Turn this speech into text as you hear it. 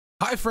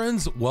Hi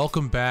friends,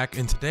 welcome back,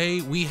 and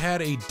today we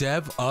had a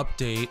dev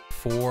update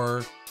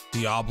for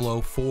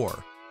Diablo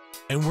 4,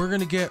 and we're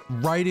gonna get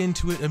right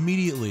into it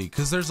immediately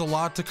because there's a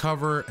lot to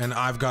cover and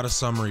I've got a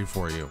summary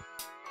for you.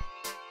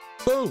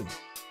 Boom!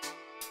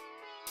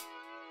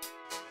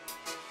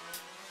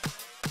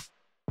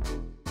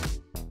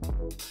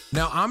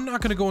 Now I'm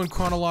not gonna go in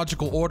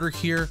chronological order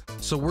here,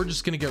 so we're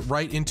just gonna get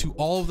right into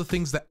all of the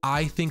things that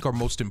I think are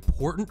most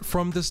important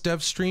from this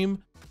dev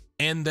stream,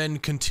 and then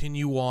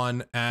continue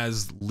on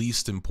as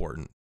least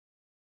important.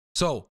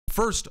 So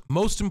first,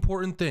 most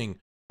important thing,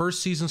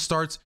 first season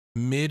starts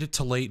mid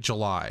to late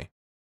July.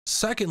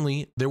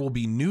 Secondly, there will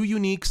be new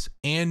uniques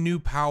and new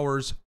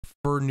powers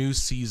for new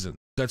season.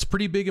 That's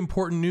pretty big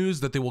important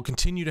news that they will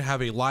continue to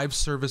have a live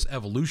service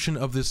evolution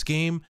of this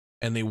game,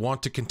 and they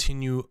want to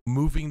continue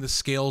moving the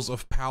scales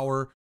of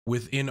power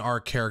within our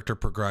character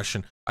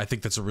progression. I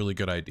think that's a really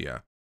good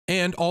idea.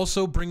 And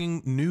also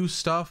bringing new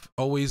stuff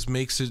always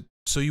makes it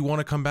so you want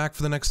to come back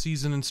for the next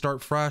season and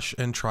start fresh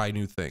and try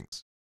new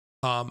things.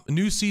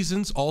 New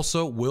seasons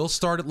also will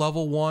start at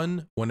level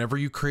 1. Whenever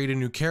you create a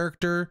new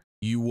character,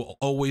 you will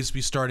always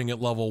be starting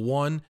at level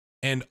 1.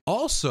 And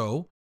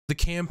also, the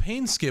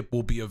campaign skip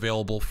will be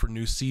available for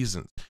new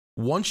seasons.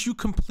 Once you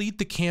complete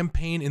the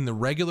campaign in the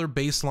regular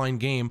baseline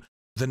game,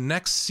 the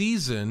next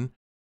season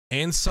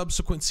and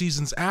subsequent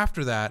seasons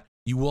after that,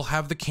 you will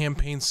have the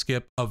campaign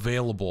skip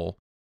available.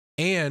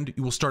 And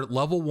you will start at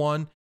level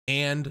 1,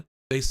 and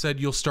they said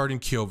you'll start in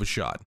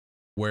Kiovashad,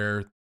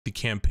 where the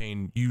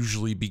campaign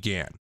usually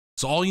began.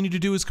 So all you need to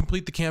do is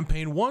complete the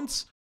campaign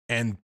once,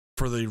 and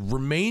for the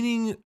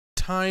remaining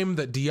time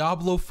that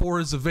Diablo 4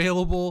 is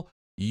available,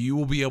 you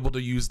will be able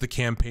to use the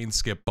campaign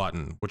skip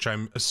button, which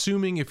I'm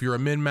assuming if you're a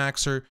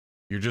min-maxer,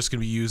 you're just going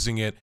to be using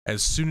it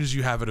as soon as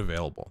you have it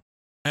available.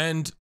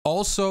 And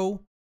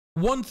also,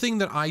 one thing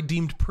that I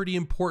deemed pretty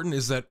important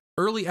is that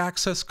early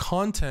access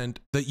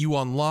content that you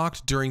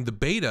unlocked during the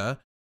beta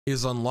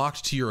is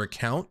unlocked to your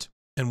account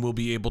and will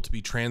be able to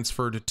be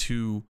transferred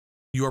to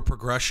your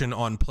progression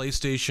on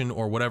PlayStation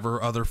or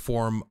whatever other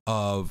form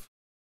of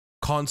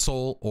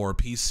console or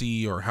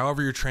PC or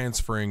however you're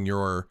transferring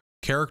your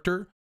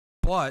character.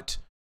 But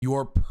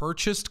your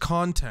purchased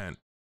content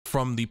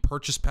from the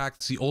purchase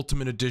packs, the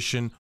Ultimate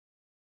Edition,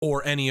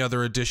 or any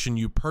other edition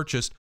you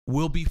purchased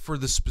will be for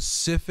the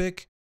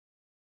specific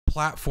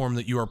platform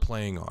that you are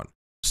playing on.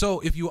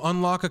 So if you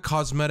unlock a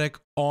cosmetic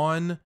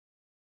on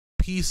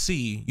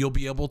PC, you'll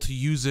be able to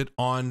use it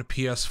on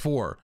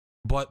PS4.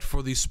 But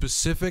for the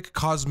specific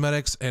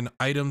cosmetics and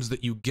items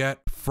that you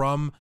get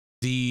from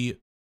the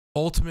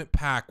Ultimate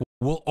Pack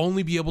will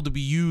only be able to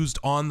be used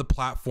on the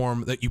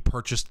platform that you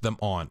purchased them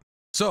on.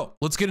 So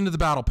let's get into the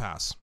Battle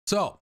Pass.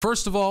 So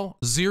first of all,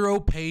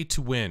 zero pay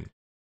to win.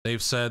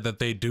 They've said that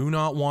they do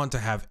not want to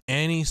have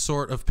any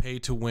sort of pay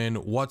to win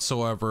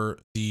whatsoever.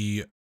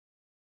 The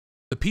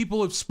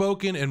people have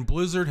spoken, and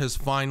Blizzard has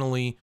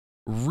finally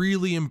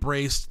really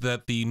embraced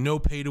that the no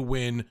pay to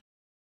win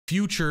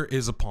future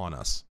is upon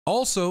us.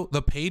 Also,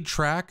 the paid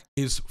track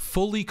is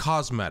fully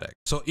cosmetic.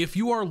 So if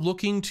you are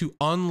looking to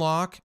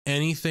unlock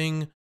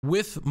anything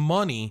with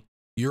money,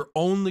 you're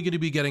only going to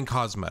be getting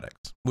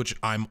cosmetics, which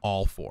I'm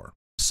all for.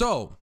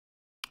 So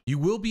you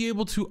will be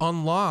able to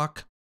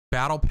unlock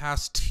Battle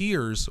Pass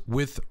tiers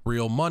with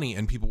real money.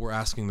 And people were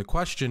asking the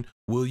question,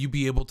 will you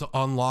be able to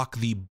unlock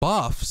the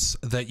buffs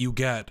that you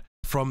get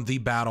from the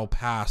Battle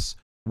Pass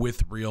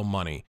with real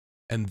money?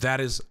 And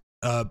that is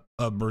a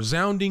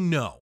resounding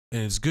no.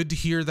 And it's good to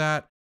hear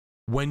that.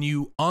 When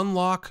you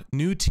unlock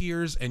new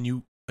tiers and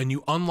you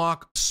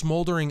unlock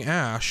Smoldering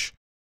Ash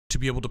to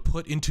be able to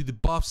put into the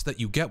buffs that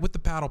you get with the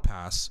Battle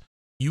Pass,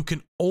 you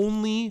can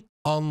only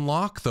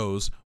unlock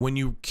those when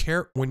your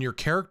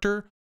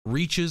character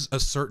reaches a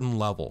certain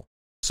level.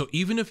 So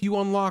even if you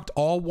unlocked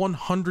all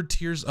 100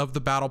 tiers of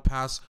the Battle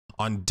Pass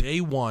on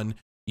day 1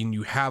 and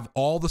you have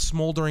all the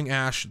Smoldering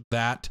Ash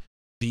that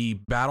the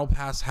Battle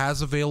Pass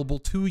has available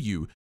to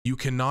you, you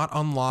cannot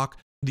unlock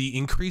the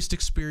increased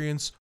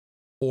experience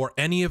or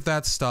any of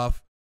that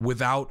stuff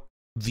without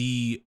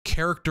the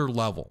character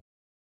level.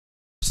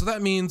 So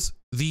that means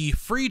the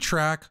free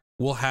track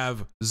will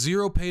have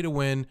zero pay to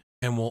win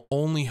and will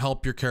only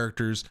help your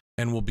characters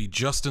and will be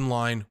just in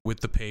line with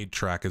the paid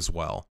track as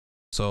well.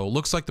 So it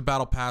looks like the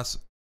Battle Pass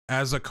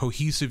as a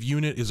cohesive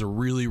unit is a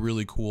really,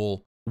 really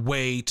cool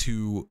way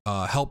to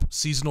help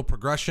seasonal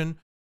progression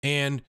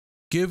and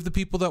give the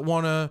people that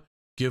want to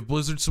give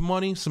Blizzard some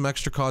money some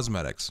extra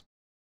cosmetics.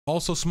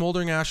 Also,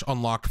 Smoldering Ash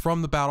unlocked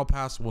from the Battle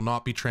Pass will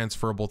not be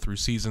transferable through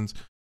seasons.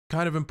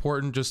 Kind of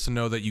important just to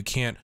know that you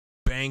can't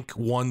bank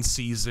one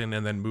season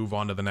and then move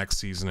on to the next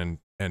season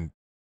and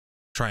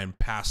try and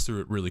pass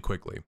through it really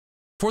quickly.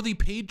 For the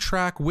paid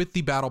track with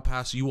the Battle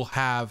Pass, you will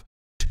have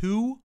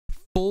 2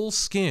 full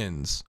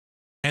skins,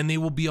 and they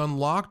will be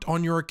unlocked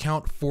on your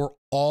account for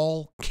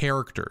all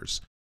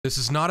characters. This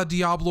is not a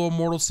Diablo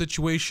Immortal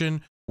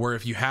situation where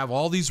if you have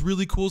all these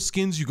really cool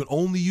skins, you can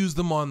only use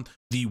them on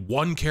the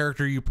one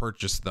character you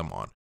purchased them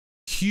on.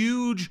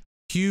 Huge,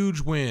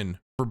 huge win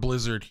for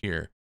Blizzard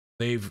here.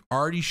 They've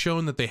already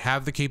shown that they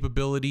have the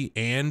capability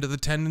and the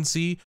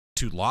tendency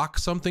to lock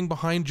something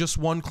behind just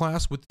one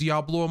class with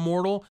Diablo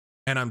Immortal.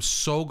 And I'm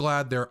so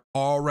glad they're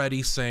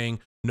already saying,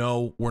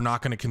 no, we're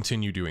not going to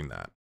continue doing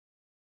that.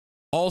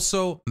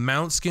 Also,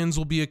 mount skins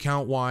will be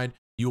account wide.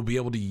 You'll be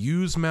able to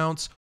use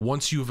mounts.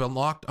 Once you've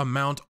unlocked a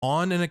mount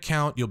on an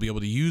account, you'll be able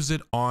to use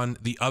it on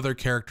the other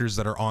characters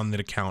that are on that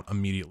account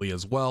immediately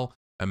as well.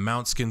 And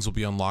mount skins will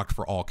be unlocked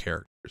for all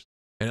characters.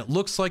 And it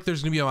looks like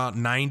there's going to be about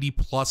 90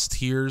 plus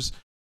tiers.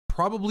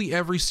 Probably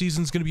every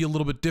season's going to be a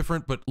little bit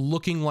different, but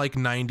looking like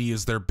 90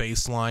 is their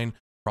baseline.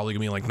 Probably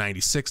going to be like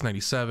 96,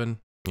 97,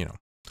 you know.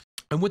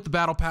 And with the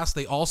Battle Pass,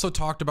 they also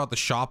talked about the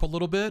shop a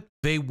little bit.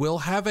 They will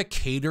have a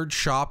catered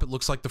shop. It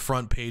looks like the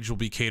front page will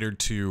be catered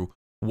to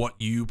what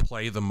you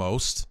play the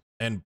most.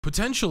 And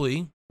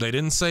potentially, they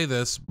didn't say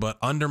this, but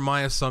under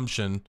my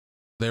assumption,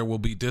 there will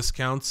be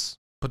discounts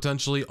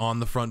potentially on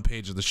the front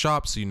page of the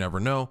shop, so you never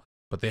know.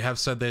 But they have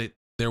said that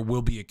there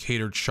will be a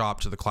catered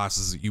shop to the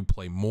classes that you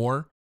play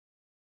more.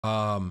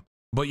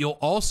 But you'll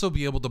also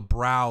be able to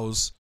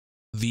browse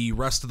the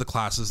rest of the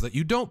classes that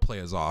you don't play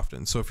as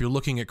often. So if you're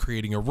looking at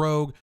creating a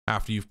rogue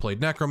after you've played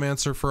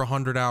Necromancer for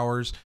 100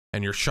 hours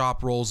and your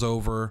shop rolls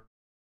over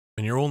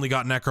and you only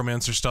got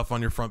Necromancer stuff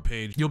on your front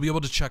page, you'll be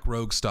able to check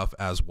rogue stuff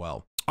as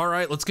well. All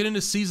right, let's get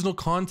into seasonal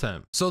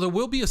content. So there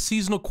will be a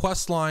seasonal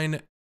quest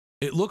line,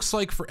 it looks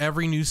like, for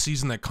every new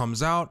season that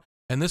comes out,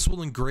 and this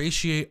will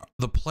ingratiate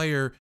the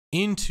player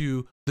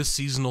into the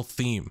seasonal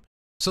theme.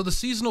 So the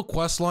seasonal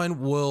quest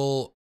line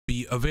will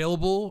be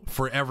available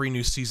for every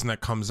new season that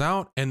comes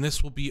out, and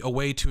this will be a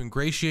way to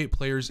ingratiate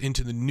players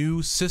into the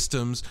new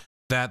systems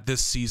that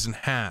this season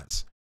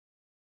has.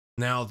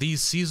 Now,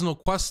 these seasonal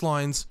quest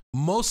lines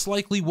most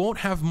likely won't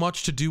have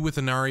much to do with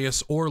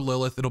Inarius or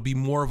Lilith. It'll be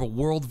more of a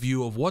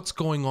worldview of what's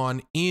going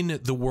on in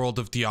the world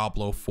of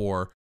Diablo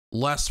 4,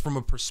 less from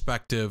a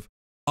perspective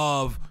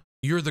of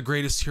you're the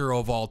greatest hero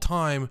of all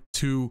time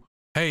to,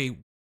 hey,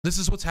 this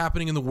is what's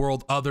happening in the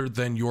world other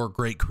than your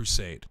great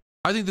crusade.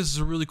 I think this is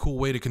a really cool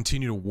way to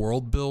continue to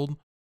world build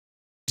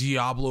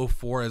Diablo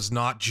 4 as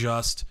not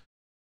just,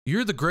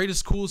 you're the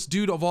greatest, coolest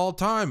dude of all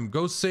time.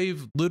 Go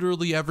save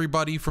literally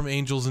everybody from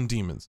angels and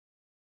demons.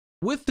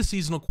 With the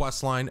seasonal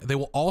quest line, they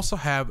will also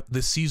have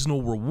the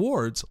seasonal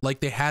rewards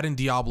like they had in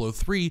Diablo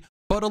 3,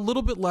 but a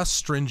little bit less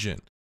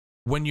stringent.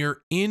 When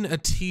you're in a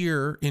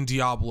tier in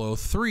Diablo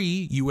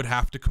 3, you would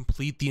have to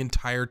complete the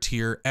entire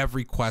tier,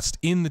 every quest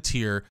in the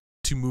tier,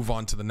 to move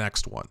on to the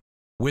next one.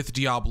 With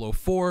Diablo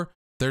 4,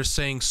 they're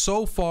saying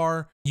so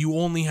far you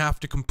only have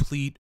to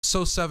complete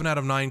 7 out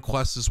of 9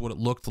 quests is what it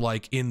looked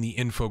like in the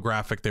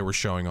infographic they were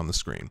showing on the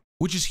screen,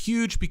 which is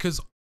huge because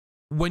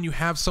when you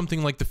have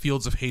something like the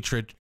Fields of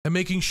Hatred and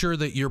making sure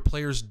that your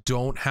players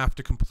don't have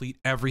to complete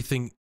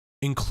everything,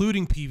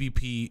 including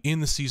PvP, in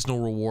the seasonal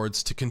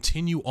rewards to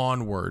continue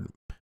onward,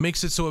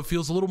 makes it so it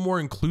feels a little more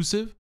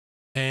inclusive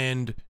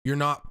and you're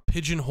not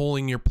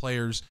pigeonholing your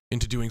players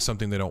into doing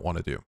something they don't want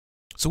to do.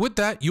 So with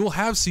that, you'll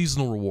have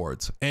seasonal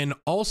rewards, and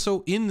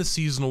also in the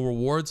seasonal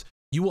rewards,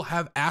 you will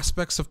have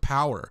aspects of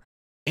power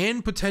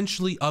and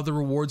potentially other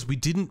rewards we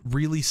didn't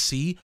really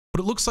see,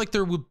 but it looks like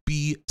there would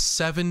be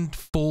 7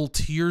 full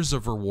tiers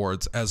of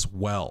rewards as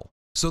well.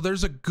 So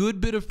there's a good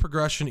bit of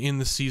progression in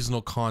the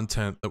seasonal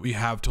content that we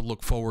have to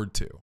look forward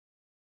to.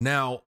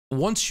 Now,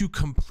 once you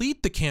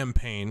complete the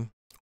campaign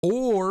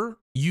or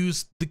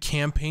use the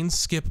campaign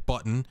skip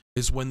button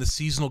is when the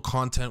seasonal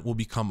content will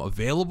become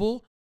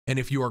available. And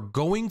if you are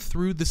going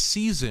through the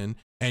season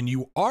and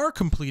you are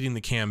completing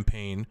the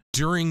campaign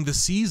during the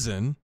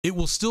season, it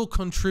will still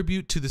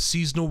contribute to the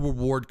seasonal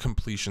reward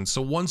completion.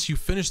 So once you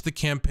finish the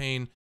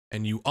campaign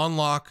and you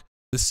unlock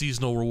the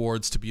seasonal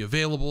rewards to be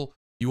available,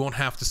 you won't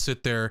have to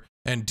sit there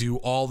and do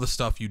all the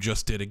stuff you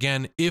just did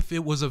again if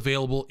it was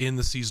available in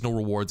the seasonal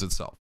rewards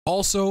itself.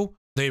 Also,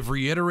 they've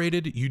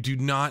reiterated you do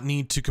not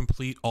need to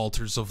complete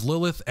Altars of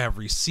Lilith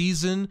every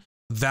season.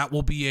 That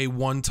will be a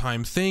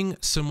one-time thing,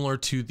 similar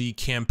to the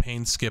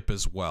campaign skip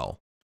as well.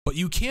 But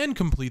you can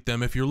complete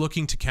them if you're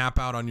looking to cap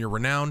out on your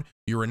renown.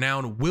 Your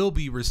renown will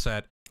be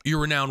reset.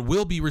 Your renown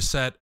will be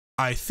reset,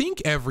 I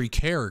think, every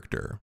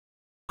character.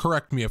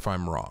 Correct me if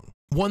I'm wrong.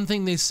 One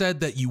thing they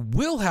said that you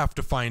will have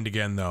to find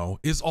again, though,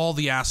 is all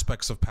the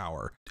aspects of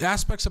power. The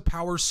aspects of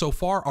power so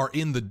far are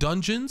in the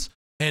dungeons,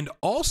 and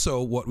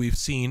also what we've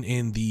seen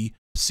in the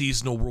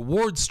seasonal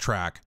rewards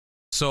track.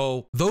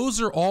 So those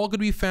are all going to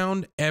be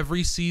found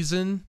every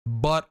season,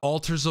 but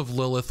Altars of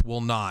Lilith will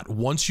not.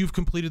 Once you've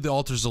completed the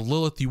Altars of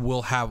Lilith, you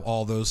will have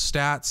all those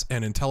stats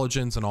and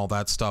intelligence and all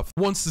that stuff.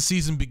 Once the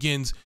season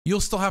begins,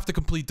 you'll still have to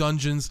complete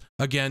dungeons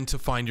again to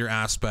find your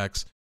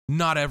aspects.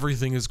 Not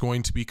everything is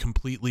going to be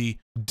completely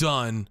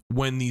done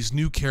when these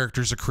new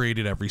characters are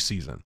created every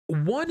season.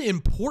 One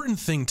important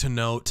thing to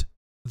note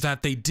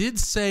that they did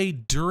say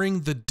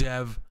during the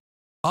dev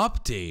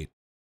update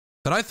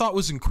that I thought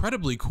was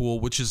incredibly cool,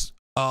 which is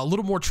a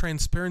little more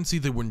transparency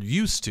than we're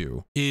used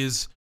to,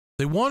 is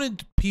they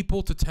wanted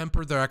people to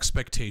temper their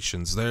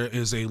expectations. There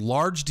is a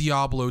large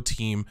Diablo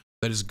team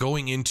that is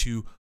going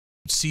into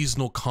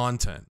seasonal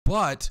content,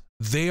 but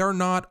they are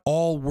not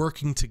all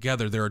working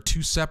together. There are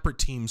 2 separate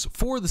teams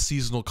for the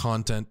seasonal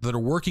content that are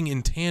working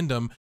in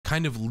tandem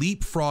kind of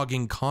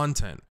leapfrogging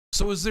content.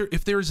 So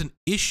if there is an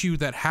issue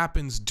that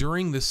happens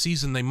during the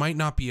season, they might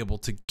not be able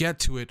to get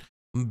to it,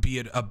 be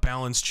it a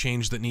balance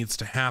change that needs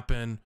to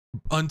happen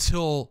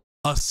until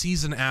a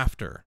season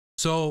after.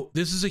 So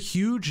this is a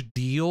huge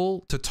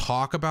deal to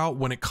talk about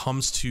when it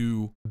comes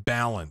to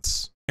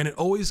balance. And it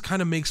always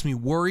kind of makes me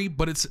worry,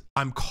 but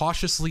I'm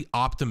cautiously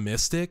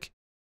optimistic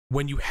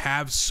when you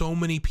have so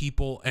many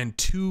people and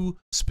two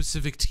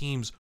specific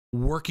teams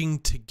working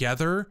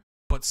together,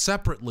 but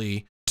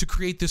separately, to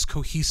create this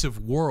cohesive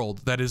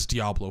world that is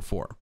Diablo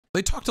 4.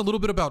 They talked a little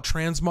bit about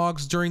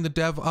transmogs during the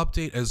dev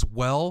update as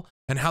well,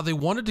 and how they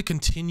wanted to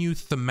continue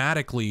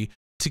thematically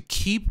to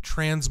keep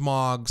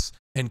transmogs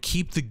and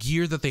keep the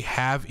gear that they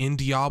have in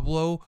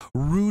Diablo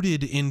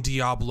rooted in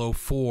Diablo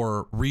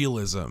 4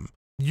 realism.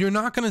 You're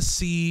not going to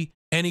see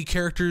any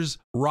characters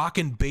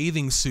rocking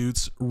bathing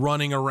suits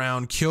running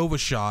around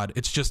Kyovashad.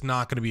 It's just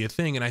not going to be a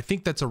thing, and I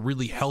think that's a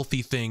really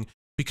healthy thing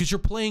because you're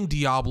playing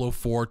Diablo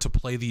 4 to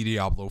play the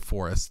Diablo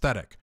 4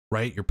 aesthetic,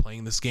 right? You're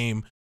playing this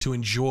game to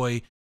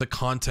enjoy the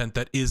content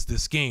that is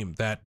this game,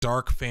 that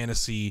dark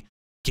fantasy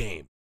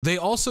game. They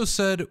also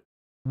said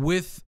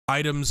with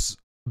items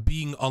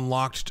being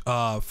unlocked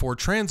for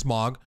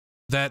Transmog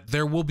that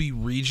there will be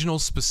regional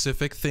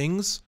specific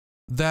things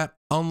that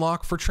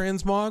unlock for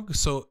Transmog.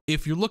 So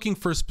if you're looking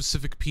for a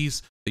specific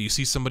piece that you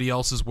see somebody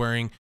else is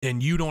wearing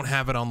and you don't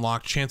have it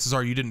unlocked, chances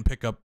are you didn't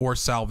pick up or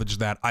salvage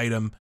that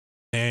item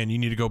and you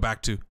need to go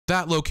back to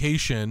that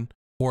location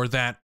or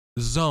that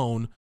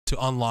zone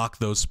to unlock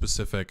those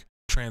specific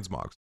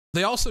transmogs.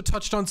 They also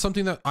touched on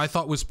something that I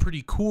thought was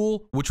pretty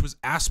cool, which was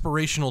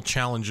aspirational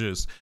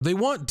challenges. They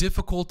want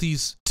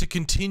difficulties to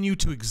continue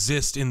to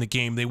exist in the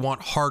game. They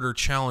want harder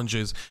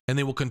challenges, and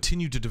they will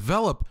continue to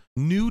develop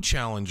new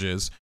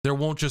challenges. There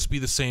won't just be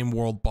the same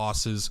world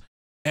bosses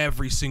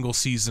every single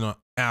season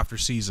after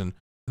season.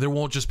 There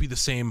won't just be the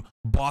same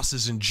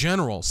bosses in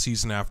general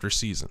season after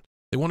season.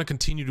 They want to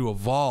continue to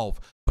evolve,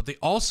 but they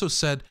also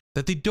said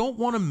that they don't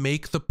want to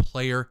make the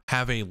player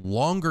have a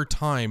longer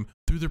time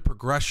through the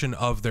progression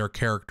of their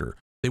character.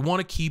 They want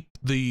to keep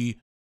the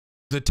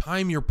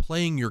time you're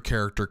playing your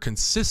character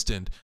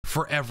consistent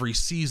for every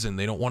season.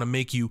 They don't want to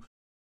make you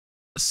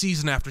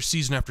season after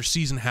season after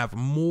season have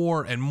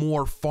more and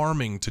more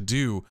farming to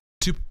do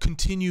to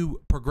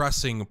continue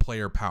progressing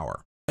player power.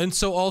 And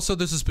so also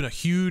this has been a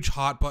huge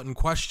hot button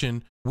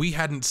question. We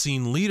hadn't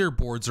seen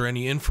leaderboards or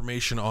any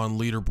information on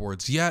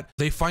leaderboards yet.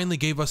 They finally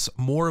gave us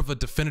more of a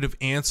definitive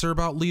answer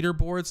about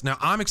leaderboards. Now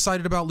I'm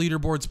excited about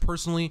leaderboards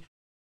personally,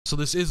 so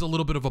this is a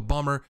little bit of a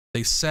bummer.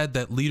 They said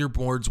that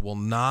leaderboards will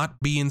not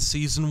be in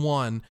season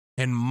 1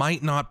 and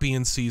might not be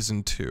in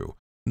season 2.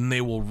 And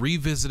they will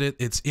revisit it.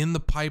 It's in the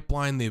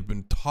pipeline. They've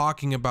been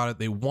talking about it.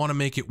 They want to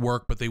make it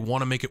work, but they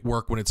want to make it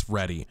work when it's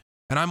ready.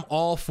 And I'm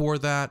all for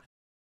that.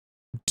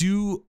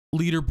 Do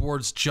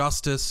leaderboards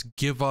justice,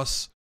 give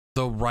us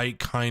the right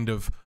kind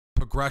of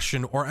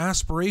progression or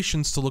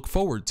aspirations to look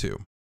forward to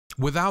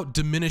without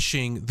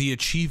diminishing the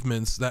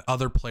achievements that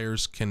other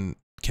players can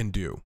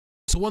do.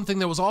 So one thing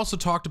that was also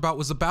talked about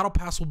was the Battle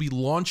Pass will be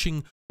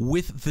launching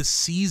with the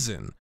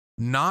season,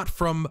 not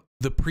from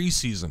the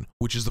preseason,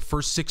 which is the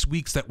first 6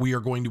 weeks that we are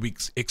going to be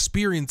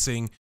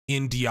experiencing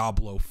in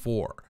Diablo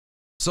 4.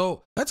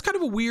 So that's kind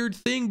of a weird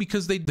thing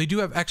because they do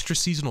have extra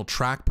seasonal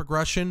track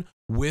progression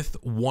with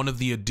one of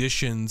the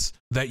additions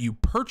that you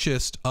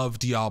purchased of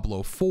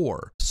Diablo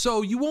 4.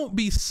 So you won't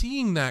be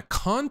seeing that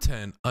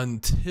content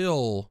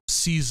until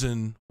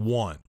season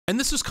 1. And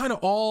this was kind of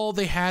all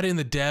they had in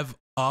the dev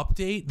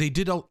update. They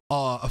did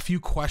a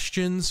few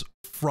questions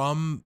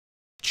from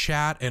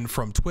chat and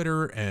from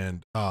Twitter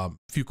and a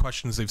few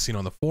questions they've seen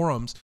on the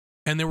forums.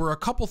 And there were a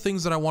couple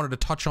things that I wanted to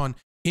touch on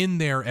in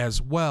there as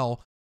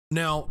well.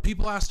 Now,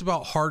 people asked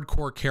about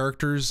hardcore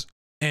characters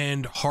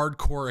and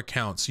hardcore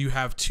accounts. You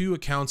have 2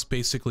 accounts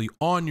basically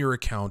on your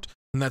account,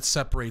 and that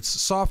separates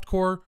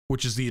softcore,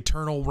 which is the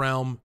eternal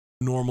realm.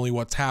 Normally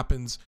what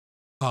happens,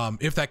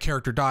 if that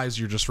character dies,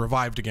 you're just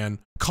revived again.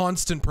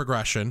 Constant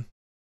progression.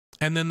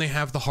 And then they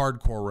have the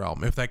hardcore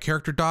realm. If that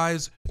character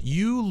dies,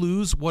 you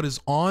lose what is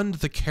on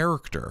the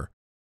character,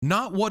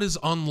 not what is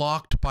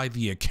unlocked by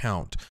the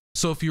account.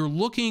 So if you're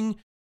looking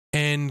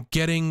and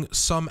getting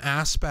some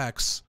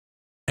aspects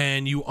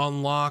and you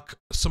unlock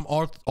some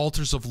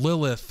altars of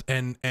Lilith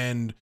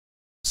and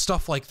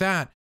stuff like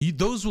that,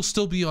 those will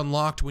still be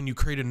unlocked when you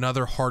create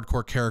another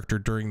hardcore character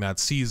during that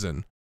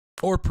season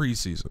or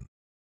preseason.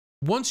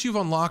 Once you've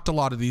unlocked a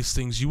lot of these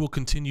things, you will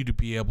continue to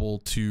be able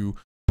to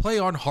play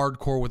on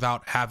hardcore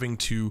without having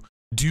to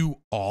do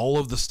all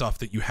of the stuff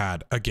that you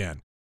had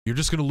again. You're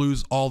just going to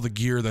lose all the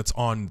gear that's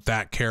on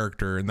that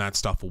character and that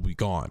stuff will be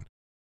gone.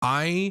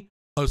 I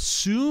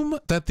assume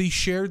that the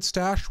shared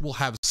stash will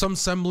have some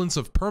semblance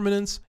of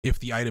permanence. If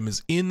the item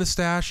is in the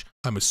stash,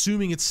 I'm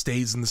assuming it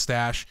stays in the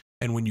stash.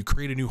 And when you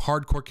create a new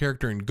hardcore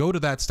character and go to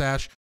that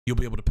stash, you'll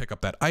be able to pick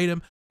up that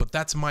item. But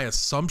that's my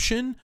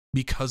assumption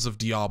because of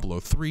Diablo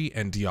 3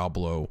 and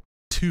Diablo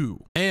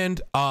 2.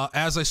 And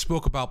as I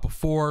spoke about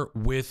before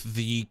with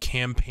the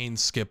campaign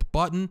skip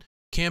button,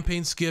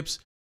 campaign skips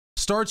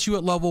starts you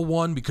at level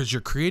 1 because you're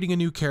creating a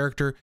new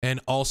character, and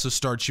also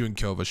starts you in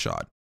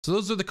Kovashad. So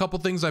those are the couple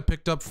things I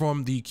picked up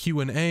from the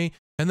Q&A,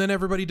 and then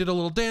everybody did a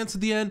little dance at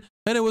the end,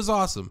 and it was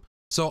awesome.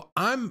 So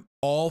I'm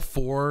all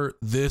for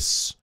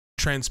this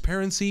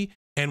transparency,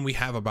 and we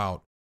have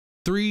about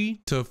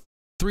 3 to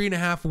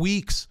 3.5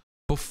 weeks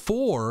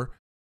before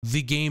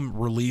the game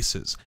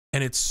releases.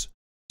 And it's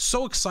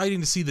so exciting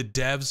to see the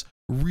devs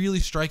really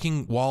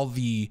striking while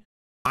the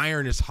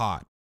iron is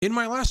hot. In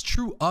my last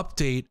true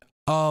update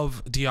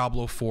of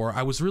Diablo 4,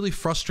 I was really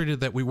frustrated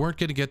that we weren't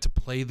going to get to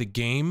play the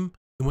game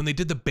when they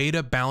did the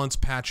beta balance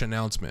patch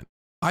announcement.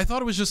 I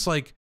thought it was just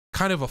like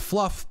kind of a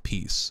fluff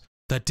piece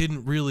that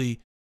didn't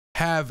really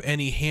have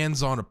any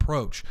hands-on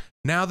approach.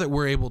 Now that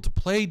we're able to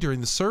play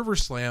during the server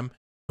slam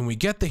and we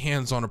get the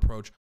hands-on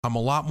approach, I'm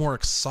a lot more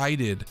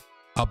excited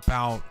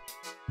about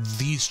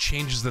these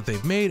changes that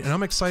they've made, and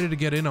I'm excited to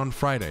get in on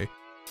Friday.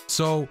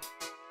 So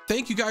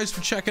thank you guys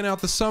for checking out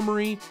the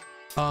summary.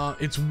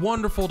 It's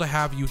wonderful to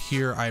have you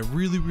here. I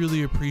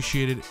really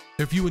appreciate it.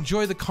 If you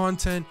enjoy the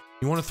content,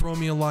 you want to throw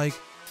me a like,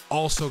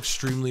 also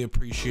extremely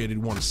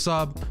appreciated. Want to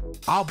sub,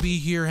 I'll be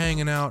here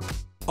hanging out.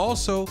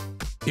 Also,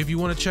 if you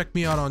want to check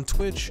me out on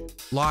Twitch,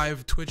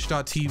 live,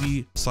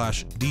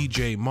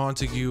 twitch.tv/DJ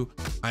Montague.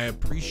 I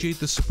appreciate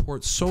the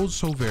support so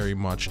very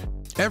much.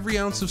 Every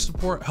ounce of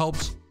support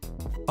helps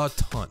a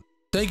ton.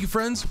 Thank you,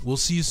 friends. We'll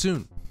see you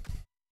soon.